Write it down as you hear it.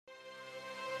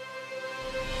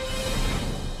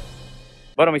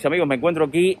Bueno, mis amigos, me encuentro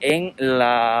aquí en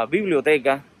la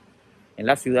biblioteca en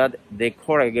la ciudad de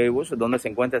Coral Gables, donde se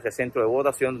encuentra este centro de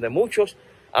votación, donde muchos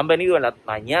han venido en la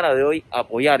mañana de hoy a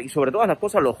apoyar, y sobre todas las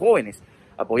cosas los jóvenes,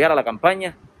 a apoyar a la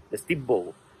campaña de Steve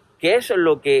Bobo. ¿Qué es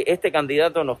lo que este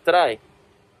candidato nos trae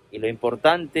y lo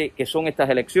importante que son estas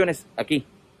elecciones aquí?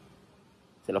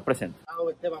 Se los presento.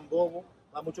 Esteban Bobo,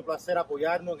 da mucho placer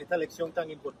apoyarnos en esta elección tan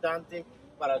importante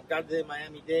para el alcalde de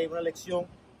Miami Dade, una elección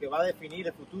que va a definir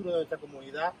el futuro de nuestra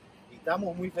comunidad, y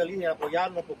estamos muy felices de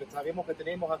apoyarnos porque sabemos que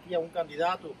tenemos aquí a un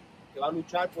candidato que va a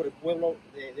luchar por el pueblo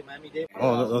de Miami Dade.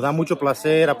 Nos da mucho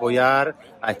placer apoyar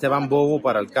a Esteban Bobo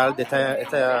para alcalde.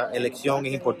 Esta elección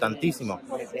es importantísima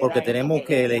porque tenemos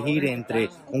que elegir entre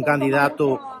un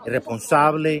candidato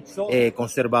responsable,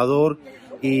 conservador,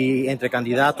 y entre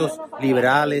candidatos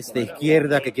liberales de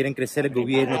izquierda que quieren crecer el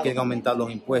gobierno y quieren aumentar los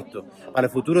impuestos. Para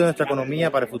el futuro de nuestra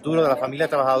economía, para el futuro de las familias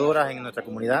trabajadoras en nuestra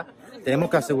comunidad,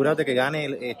 tenemos que asegurar de que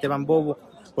gane Esteban Bobo,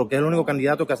 porque es el único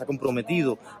candidato que se ha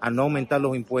comprometido a no aumentar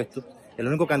los impuestos, el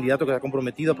único candidato que se ha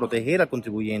comprometido a proteger al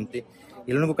contribuyente, y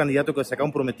el único candidato que se ha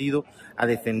comprometido a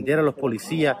defender a los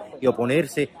policías y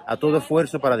oponerse a todo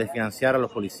esfuerzo para desfinanciar a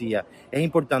los policías. Es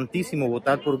importantísimo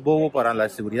votar por Bobo para la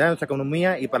seguridad de nuestra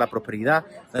economía y para la prosperidad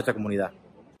de nuestra comunidad.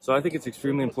 So I think it's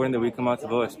extremely important that we come out to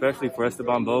vote, especially for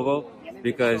Esteban Bobo,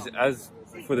 because as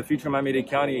for the future of Miami-Dade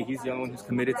County, he's the only one who's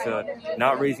committed to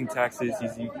not raising taxes.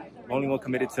 He's the only one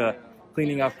committed to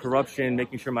cleaning up corruption,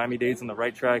 making sure Miami-Dade's on the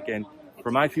right track. And for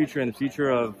my future and the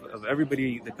future of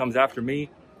everybody that comes after me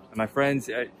and my friends,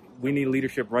 we need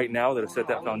leadership right now that'll set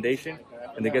that foundation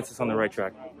and that gets us on the right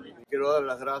track. Quiero dar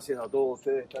las gracias a todos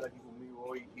ustedes por estar aquí conmigo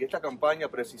hoy. Y esta campaña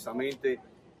precisamente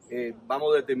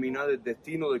vamos a determinar el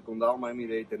destino del condado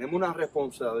Miami-Dade. Tenemos una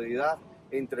responsabilidad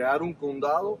en crear un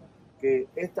condado que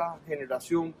esta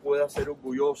generación pueda ser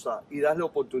orgullosa y darle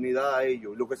oportunidad a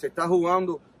ellos. Lo que se está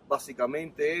jugando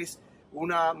básicamente es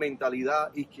una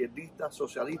mentalidad izquierdista,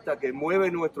 socialista, que mueve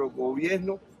nuestro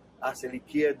gobierno hacia la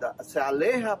izquierda. Se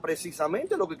aleja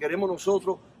precisamente de lo que queremos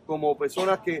nosotros como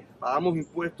personas que pagamos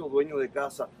impuestos, dueños de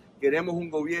casa. Queremos un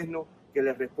gobierno que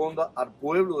le responda al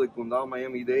pueblo del condado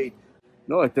Miami-Dade.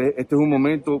 No, este es un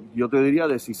momento, yo te diría,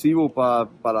 decisivo para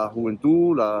la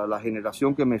juventud, la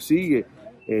generación que me sigue.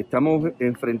 Estamos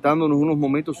enfrentándonos unos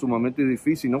momentos sumamente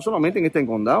difíciles, no solamente en este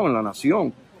condado, en la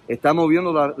nación. Estamos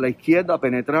viendo la izquierda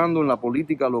penetrando en la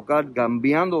política local,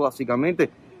 cambiando básicamente.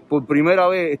 Por primera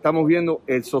vez estamos viendo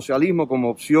el socialismo como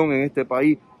opción en este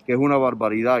país, que es una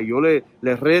barbaridad. Yo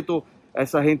les reto a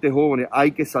esa gente joven,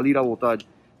 hay que salir a votar.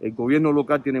 El gobierno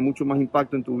local tiene mucho más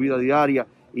impacto en tu vida diaria,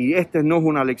 y esta no es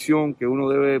una elección que uno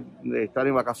debe estar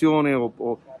en vacaciones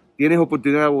o tienes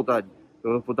oportunidad de votar.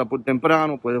 Puedes votar por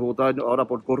temprano, puedes votar ahora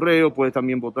por correo, puedes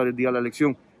también votar el día de la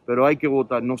elección, pero hay que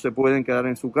votar, no se pueden quedar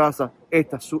en su casa.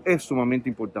 Esta es sumamente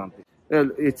importante.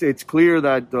 It's clear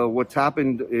that what's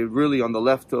happened really on the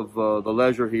left of the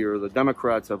ledger here, the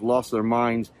Democrats have lost their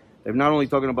minds. They're not only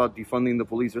talking about defunding the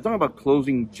police, they're talking about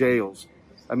closing jails.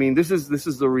 I mean, this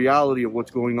is the reality of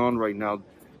what's going on right now.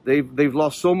 They've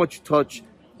lost so much touch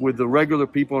with the regular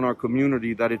people in our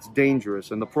community that it's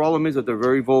dangerous. And the problem is that they're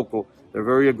very vocal, they're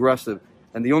very aggressive.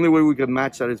 And the only way we can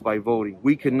match that is by voting.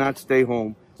 We cannot stay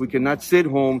home. We cannot sit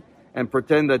home and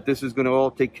pretend that this is going to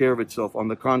all take care of itself. On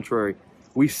the contrary,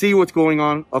 we see what's going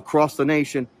on across the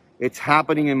nation. It's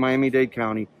happening in Miami-Dade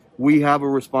County. We have a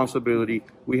responsibility.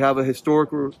 We have a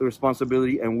historical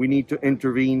responsibility, and we need to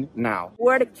intervene now.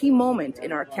 We're at a key moment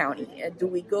in our county. Do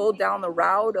we go down the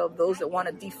route of those that want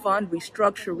to defund,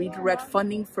 restructure, redirect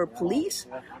funding for police,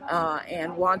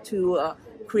 and want to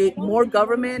create more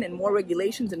government and more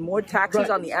regulations and more taxes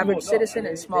on the average citizen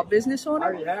and small business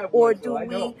owner? Or do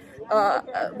we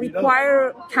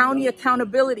require county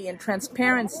accountability and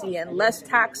transparency and less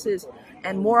taxes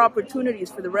and more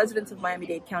opportunities for the residents of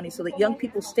Miami-Dade County so that young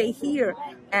people stay here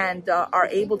and are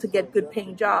able to get good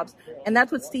paying jobs? And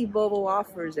that's what Steve Bobo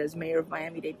offers as mayor of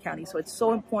Miami-Dade County. So it's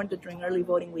so important that during early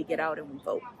voting we get out and we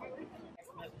vote.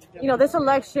 You know, this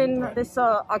election, this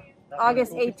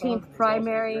August 18th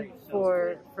primary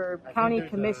for county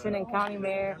commission and county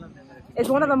mayor is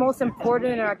one of the most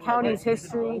important in our county's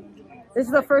history. This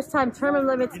is the first time term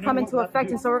limits come into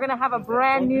effect, and so we're going to have a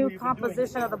brand new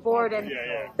composition of the board. And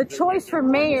the choice for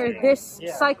mayor this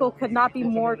cycle could not be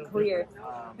more clear.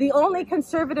 The only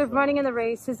conservative running in the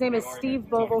race, his name is Steve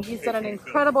Bobo. He's done an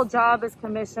incredible job as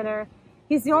commissioner.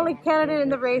 He's the only candidate in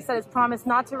the race that has promised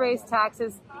not to raise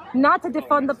taxes, not to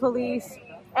defund the police,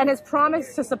 and has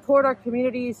promised to support our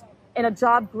communities in a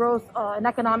job growth and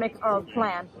economic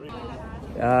plan.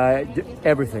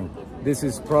 Everything. This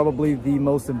is probably the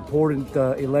most important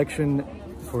election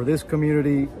for this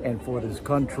community and for this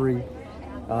country.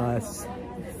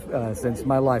 since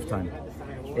my lifetime.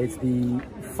 It's the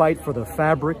fight for the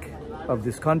fabric of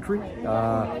this country.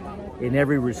 In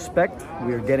every respect,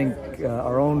 we are getting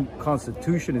our own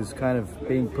constitution is kind of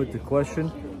being put to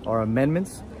question, our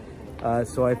amendments.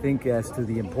 So I think as to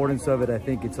the importance of it, I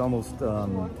think it's almost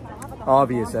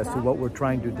obvious as to what we're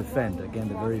trying to defend, again,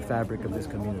 the very fabric of this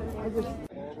community.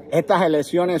 Estas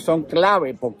elecciones son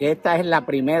clave porque esta es la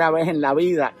primera vez en la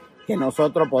vida que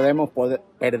nosotros podemos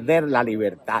perder la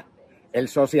libertad. El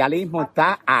socialismo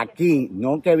está aquí,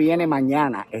 no que viene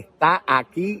mañana, está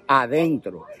aquí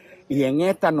adentro. Y en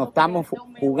esta nos estamos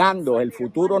jugando el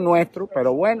futuro nuestro,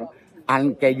 pero bueno,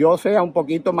 aunque yo sea un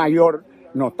poquito mayor,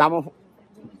 nos estamos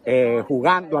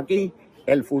jugando aquí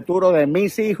el futuro de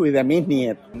mis hijos y de mis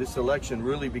nietos. This election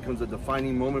really becomes a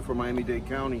defining moment for Miami-Dade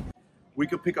County. We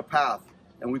could pick a path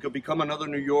and we could become another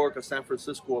New York, a San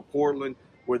Francisco, a Portland,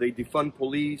 where they defund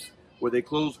police, where they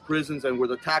close prisons, and where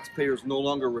the taxpayer is no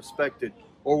longer respected.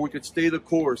 Or we could stay the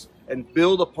course and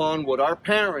build upon what our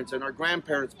parents and our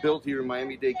grandparents built here in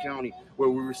Miami-Dade County, where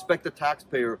we respect the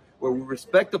taxpayer, where we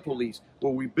respect the police,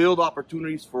 where we build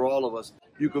opportunities for all of us.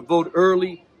 You could vote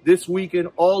early this weekend,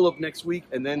 all of next week,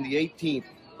 and then the 18th.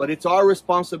 But it's our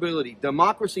responsibility.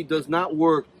 Democracy does not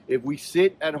work if we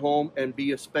sit at home and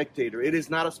be a spectator. It is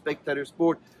not a spectator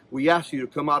sport. We ask you to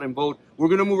come out and vote. We're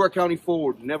going to move our county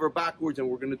forward, never backwards, and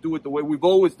we're going to do it the way we've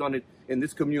always done it in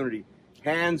this community.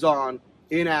 Hands on,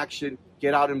 in action,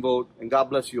 get out and vote, and God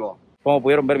bless you all. Como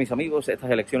pudieron ver, mis amigos,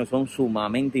 estas elecciones son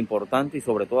sumamente importantes y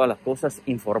sobre todas las cosas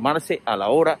informarse a la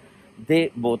hora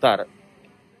de votar,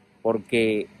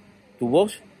 porque tu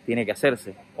voz tiene que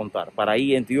hacerse contar. Para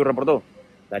INTV reportó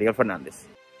Darío Fernández.